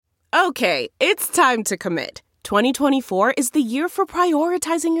Okay, it's time to commit. 2024 is the year for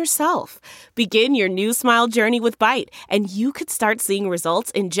prioritizing yourself. Begin your new smile journey with Byte, and you could start seeing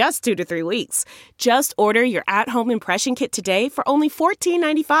results in just 2 to 3 weeks. Just order your at-home impression kit today for only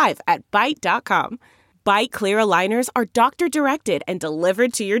 $14.95 at Byte.com. Byte Clear aligners are doctor-directed and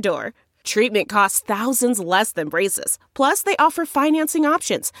delivered to your door. Treatment costs thousands less than braces. Plus, they offer financing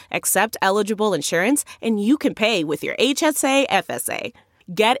options, accept eligible insurance, and you can pay with your HSA FSA.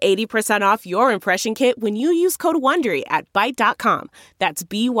 Get 80% off your impression kit when you use code WONDERY at Byte.com. That's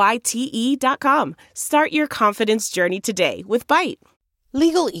BYTE.com. Start your confidence journey today with Byte.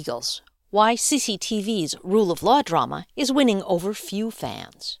 Legal Eagles: Why CCTV's rule of law drama is winning over few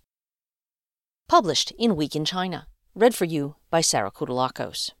fans. Published in Week in China. Read for you by Sarah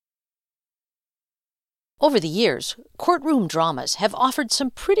Koudelakos. Over the years, courtroom dramas have offered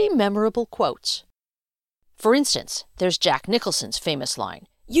some pretty memorable quotes. For instance, there's Jack Nicholson's famous line,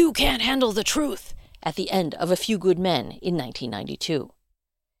 "You can't handle the truth," at the end of A Few Good Men in 1992.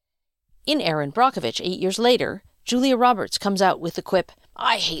 In Erin Brockovich 8 years later, Julia Roberts comes out with the quip,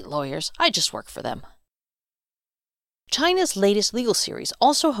 "I hate lawyers, I just work for them." China's latest legal series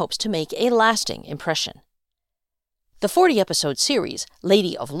also hopes to make a lasting impression. The 40-episode series,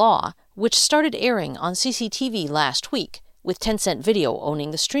 Lady of Law, which started airing on CCTV last week, with Tencent Video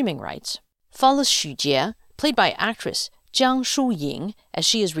owning the streaming rights, follows Xu Jie, played by actress Jiang Shuying, as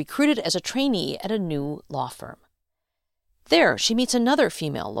she is recruited as a trainee at a new law firm. There, she meets another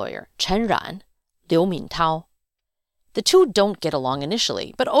female lawyer, Chen Ran, Liu Mintao. The two don't get along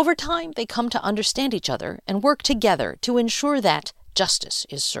initially, but over time they come to understand each other and work together to ensure that justice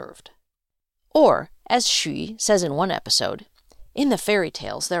is served. Or, as Xu says in one episode, "In the fairy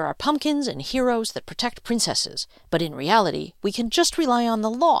tales, there are pumpkins and heroes that protect princesses, but in reality, we can just rely on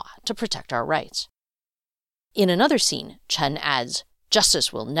the law to protect our rights." In another scene, Chen adds,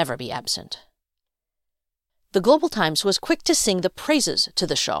 "Justice will never be absent." The Global Times was quick to sing the praises to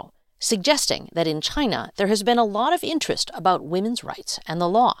the show, suggesting that in China there has been a lot of interest about women's rights and the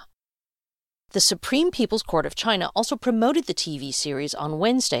law. The Supreme People's Court of China also promoted the TV series on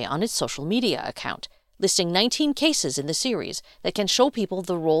Wednesday on its social media account, listing 19 cases in the series that can show people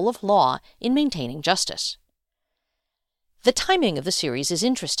the role of law in maintaining justice. The timing of the series is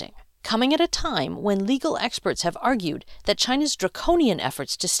interesting, coming at a time when legal experts have argued that China's draconian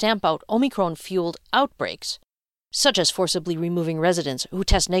efforts to stamp out Omicron-fueled outbreaks, such as forcibly removing residents who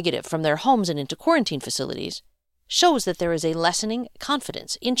test negative from their homes and into quarantine facilities, shows that there is a lessening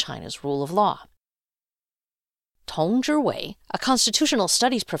confidence in China's rule of law. Tong Zhiwei, a constitutional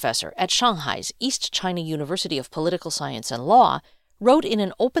studies professor at Shanghai's East China University of Political Science and Law, wrote in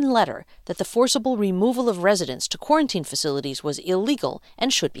an open letter that the forcible removal of residents to quarantine facilities was illegal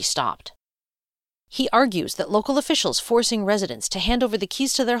and should be stopped. He argues that local officials forcing residents to hand over the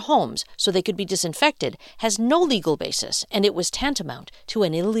keys to their homes so they could be disinfected has no legal basis, and it was tantamount to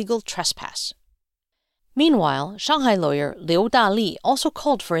an illegal trespass. Meanwhile, Shanghai lawyer Liu Dali also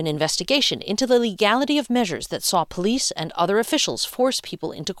called for an investigation into the legality of measures that saw police and other officials force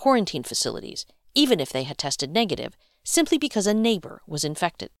people into quarantine facilities, even if they had tested negative, simply because a neighbor was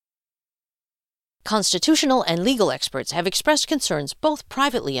infected. Constitutional and legal experts have expressed concerns both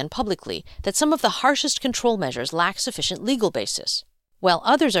privately and publicly that some of the harshest control measures lack sufficient legal basis, while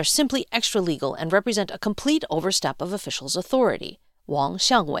others are simply extra-legal and represent a complete overstep of officials' authority. Wang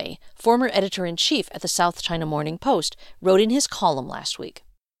Xiangwei, former editor-in-chief at the South China Morning Post, wrote in his column last week.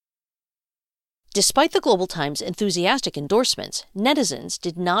 Despite the Global Times' enthusiastic endorsements, netizens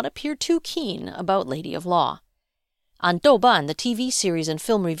did not appear too keen about Lady of Law. On Douban, the TV series and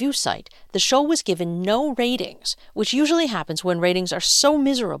film review site, the show was given no ratings, which usually happens when ratings are so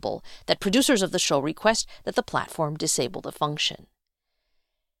miserable that producers of the show request that the platform disable the function.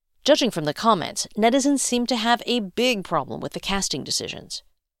 Judging from the comments, netizens seem to have a big problem with the casting decisions.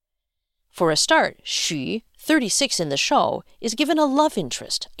 For a start, Xu, 36 in the show, is given a love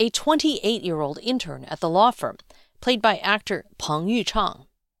interest, a 28-year-old intern at the law firm, played by actor Peng Yuchang.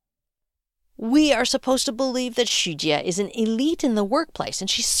 We are supposed to believe that Xu Jie is an elite in the workplace, and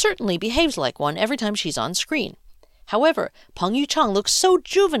she certainly behaves like one every time she's on screen. However, Peng Yuchang looks so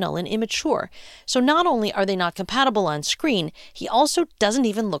juvenile and immature, so not only are they not compatible on screen, he also doesn't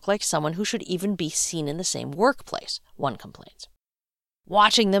even look like someone who should even be seen in the same workplace, one complains.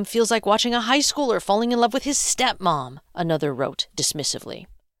 Watching them feels like watching a high schooler falling in love with his stepmom, another wrote dismissively.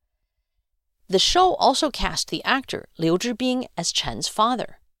 The show also cast the actor Liu Zhibing as Chen's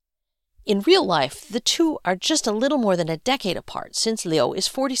father. In real life, the two are just a little more than a decade apart since Liu is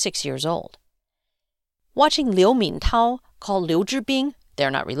 46 years old. Watching Liu Mintao call Liu Zhibing,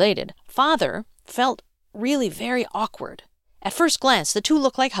 they're not related, father, felt really very awkward, At first glance, the two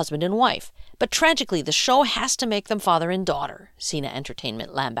look like husband and wife, but tragically the show has to make them father and daughter, Sina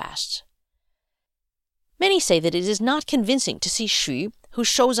Entertainment lambasts. Many say that it is not convincing to see Xu, who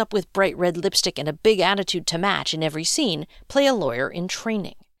shows up with bright red lipstick and a big attitude to match in every scene, play a lawyer in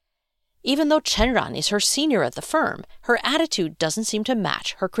training. Even though Chen Ran is her senior at the firm, her attitude doesn't seem to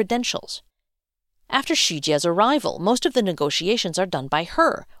match her credentials. After Xu Jie's arrival, most of the negotiations are done by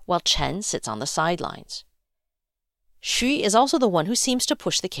her, while Chen sits on the sidelines. Xu is also the one who seems to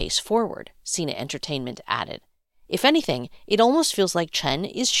push the case forward, Sina Entertainment added. If anything, it almost feels like Chen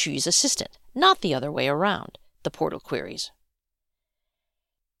is Xu's assistant, not the other way around, the portal queries.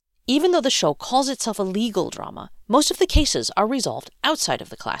 Even though the show calls itself a legal drama, most of the cases are resolved outside of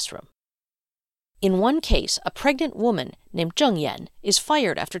the classroom. In one case, a pregnant woman named Zheng Yan is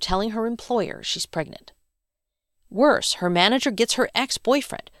fired after telling her employer she's pregnant. Worse, her manager gets her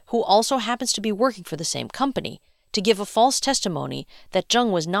ex-boyfriend, who also happens to be working for the same company, to give a false testimony that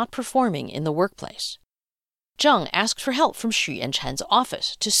Zheng was not performing in the workplace. Zheng asked for help from Xu and Chen's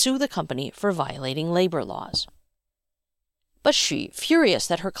office to sue the company for violating labor laws. But Xu, furious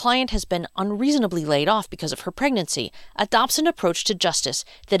that her client has been unreasonably laid off because of her pregnancy, adopts an approach to justice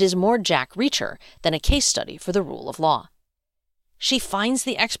that is more Jack Reacher than a case study for the rule of law. She finds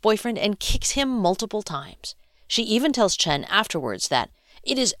the ex-boyfriend and kicks him multiple times. She even tells Chen afterwards that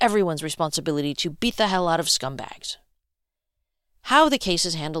it is everyone's responsibility to beat the hell out of scumbags. How the case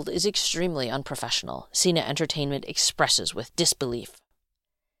is handled is extremely unprofessional, Sina Entertainment expresses with disbelief.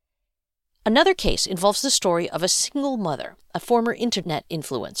 Another case involves the story of a single mother, a former internet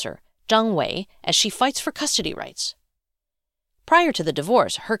influencer, Zhang Wei, as she fights for custody rights. Prior to the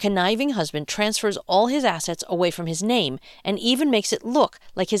divorce, her conniving husband transfers all his assets away from his name and even makes it look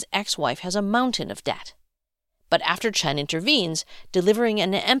like his ex-wife has a mountain of debt. But after Chen intervenes, delivering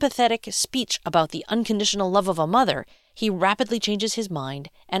an empathetic speech about the unconditional love of a mother, he rapidly changes his mind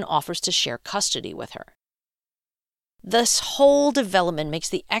and offers to share custody with her. This whole development makes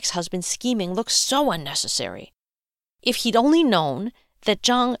the ex-husband's scheming look so unnecessary. If he'd only known that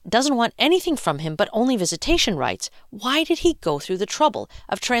Zhang doesn't want anything from him but only visitation rights, why did he go through the trouble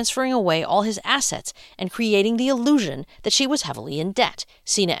of transferring away all his assets and creating the illusion that she was heavily in debt?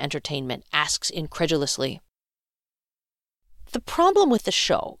 Sina Entertainment asks incredulously. The problem with the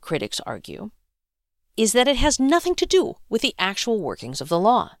show, critics argue, is that it has nothing to do with the actual workings of the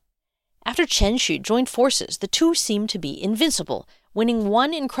law. After Chen Xu joined forces, the two seemed to be invincible, winning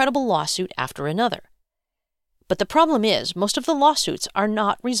one incredible lawsuit after another. But the problem is, most of the lawsuits are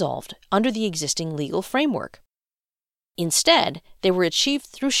not resolved under the existing legal framework. Instead, they were achieved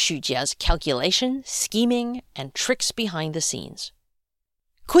through Xu Jie's calculation, scheming, and tricks behind the scenes.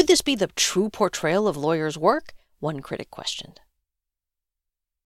 Could this be the true portrayal of lawyers' work? One critic questioned.